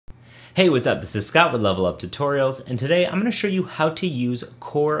Hey, what's up? This is Scott with Level Up Tutorials, and today I'm going to show you how to use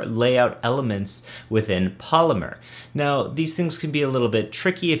core layout elements within Polymer. Now, these things can be a little bit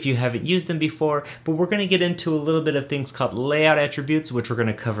tricky if you haven't used them before, but we're going to get into a little bit of things called layout attributes, which we're going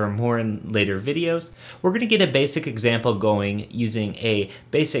to cover more in later videos. We're going to get a basic example going using a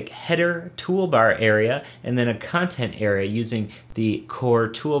basic header toolbar area and then a content area using the core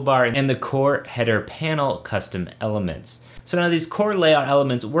toolbar and the core header panel custom elements. So now these core layout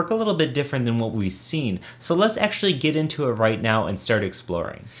elements work a little bit different than what we've seen. So let's actually get into it right now and start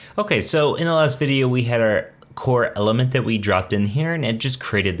exploring. Okay, so in the last video we had our core element that we dropped in here and it just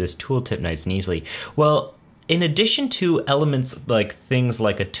created this tooltip nice and easily. Well, in addition to elements like things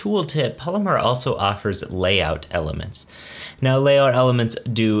like a tooltip, Polymer also offers layout elements. Now, layout elements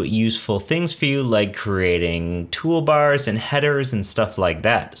do useful things for you like creating toolbars and headers and stuff like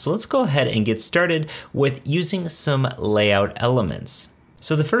that. So let's go ahead and get started with using some layout elements.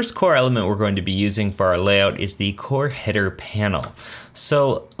 So the first core element we're going to be using for our layout is the core header panel.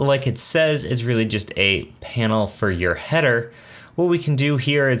 So like it says, it's really just a panel for your header. What we can do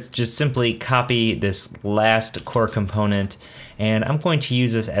here is just simply copy this last core component, and I'm going to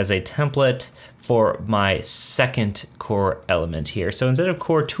use this as a template for my second core element here. So instead of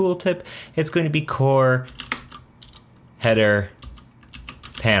core tooltip, it's going to be core header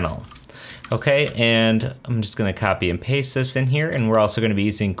panel. Okay, and I'm just going to copy and paste this in here, and we're also going to be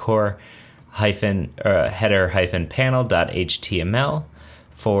using core header panel.html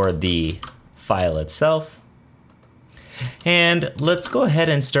for the file itself. And let's go ahead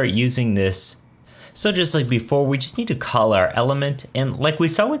and start using this. So just like before, we just need to call our element, and like we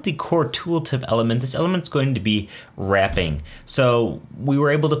saw with the core tooltip element, this element's going to be wrapping. So we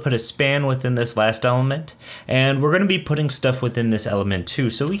were able to put a span within this last element, and we're going to be putting stuff within this element too.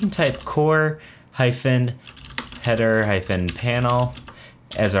 So we can type core header panel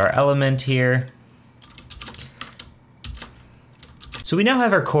as our element here. So we now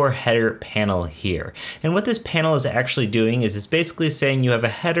have our core header panel here. And what this panel is actually doing is it's basically saying you have a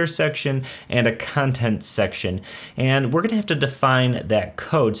header section and a content section. And we're gonna have to define that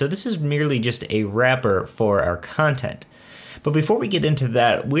code. So this is merely just a wrapper for our content. But before we get into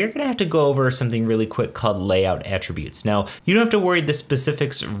that, we're gonna have to go over something really quick called layout attributes. Now, you don't have to worry the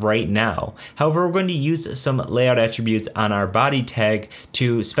specifics right now. However, we're going to use some layout attributes on our body tag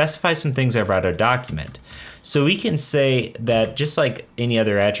to specify some things about our document. So we can say that just like any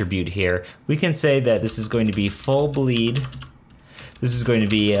other attribute here, we can say that this is going to be full bleed, this is going to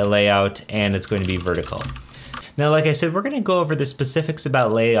be a layout, and it's going to be vertical. Now, like I said, we're going to go over the specifics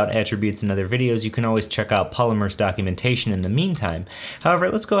about layout attributes in other videos. You can always check out Polymer's documentation in the meantime.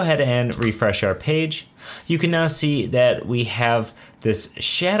 However, let's go ahead and refresh our page. You can now see that we have this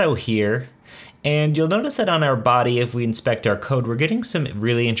shadow here. And you'll notice that on our body, if we inspect our code, we're getting some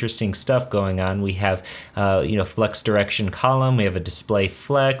really interesting stuff going on. We have, flex direction column. We have a display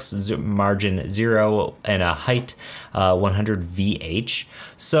flex, margin 0, and a height 100 VH.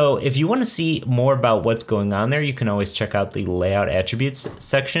 So if you want to see more about what's going on there, you can always check out the layout attributes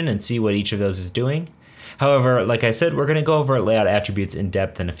section and see what each of those is doing. However, like I said, we're going to go over layout attributes in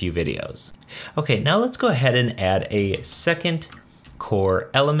depth in a few videos. Okay, now let's go ahead and add a second core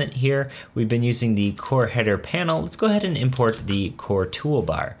element here. We've been using the core header panel. Let's go ahead and import the core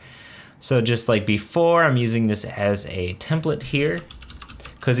toolbar. So just like before, I'm using this as a template here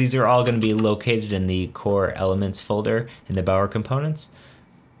because these are all going to be located in the core elements folder in the Bower components.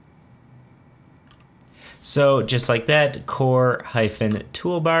 So just like that,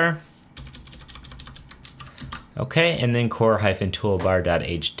 core-toolbar. Okay, and then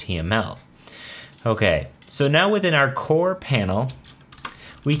core-toolbar.html. Okay, so now within our core panel,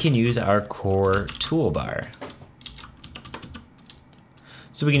 we can use our core toolbar.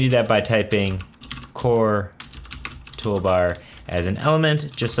 So we can do that by typing core toolbar as an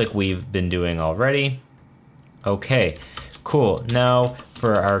element, just like we've been doing already. Okay, cool. Now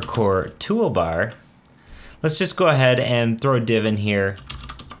for our core toolbar, let's just go ahead and throw a div in here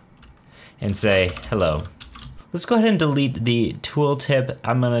and say hello. Let's go ahead and delete the tooltip.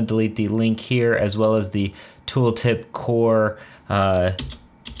 I'm gonna delete the link here as well as the tooltip core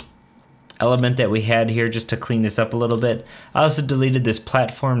element that we had here just to clean this up a little bit. I also deleted this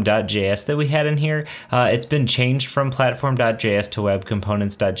platform.js that we had in here. It's been changed from platform.js to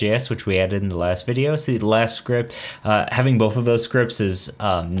webcomponents.js, which we added in the last video. So the last script, having both of those scripts is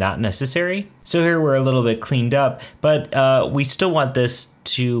not necessary. So here we're a little bit cleaned up, but we still want this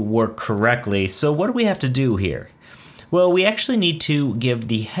to work correctly. So what do we have to do here? Well, we actually need to give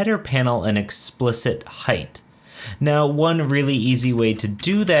the header panel an explicit height. Now, one really easy way to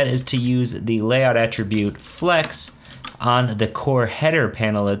do that is to use the layout attribute flex on the core header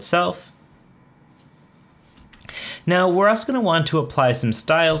panel itself. Now we're also going to want to apply some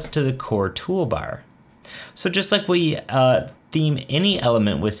styles to the core toolbar. So just like we theme any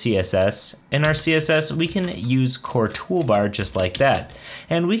element with CSS, in our CSS we can use core toolbar just like that.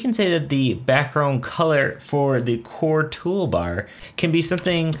 And we can say that the background color for the core toolbar can be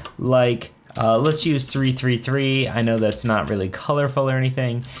something like, let's use 333. I know that's not really colorful or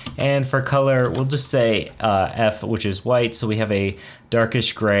anything. And for color, we'll just say F, which is white. So we have a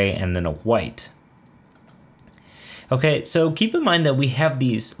darkish gray and then a white. Okay, so keep in mind that we have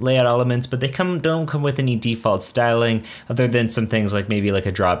these layout elements, but they don't come with any default styling other than some things like maybe like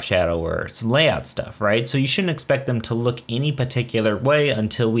a drop shadow or some layout stuff, right? So you shouldn't expect them to look any particular way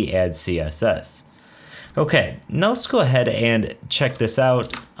until we add CSS. Okay, now let's go ahead and check this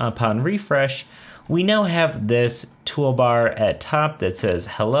out. Upon refresh, we now have this toolbar at top that says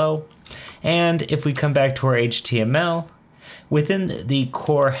hello. And if we come back to our HTML, within the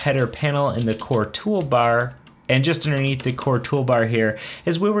core header panel in the core toolbar, and just underneath the core toolbar here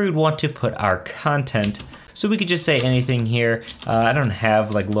is where we would want to put our content. So we could just say anything here. I don't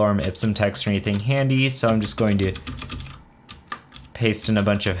have like lorem ipsum text or anything handy, so I'm just going to paste in a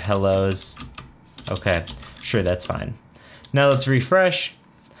bunch of hellos. Okay, sure, that's fine. Now let's refresh.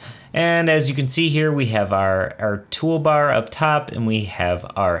 And as you can see here, we have our toolbar up top and we have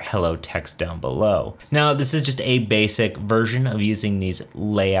our hello text down below. Now this is just a basic version of using these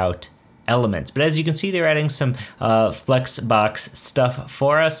layout elements, but as you can see, they're adding some flexbox stuff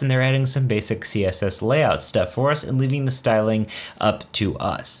for us, and they're adding some basic CSS layout stuff for us and leaving the styling up to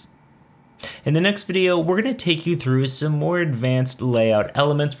us. In the next video, we're going to take you through some more advanced layout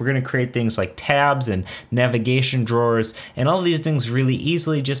elements. We're going to create things like tabs and navigation drawers and all these things really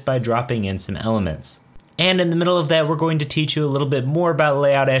easily just by dropping in some elements. And in the middle of that, we're going to teach you a little bit more about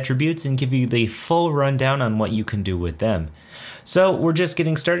layout attributes and give you the full rundown on what you can do with them. So we're just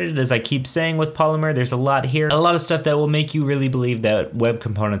getting started. As I keep saying with Polymer, there's a lot here, a lot of stuff that will make you really believe that web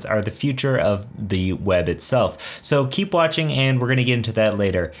components are the future of the web itself. So keep watching and we're going to get into that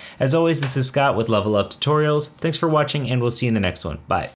later. As always, this is Scott with Level Up Tutorials. Thanks for watching and we'll see you in the next one. Bye.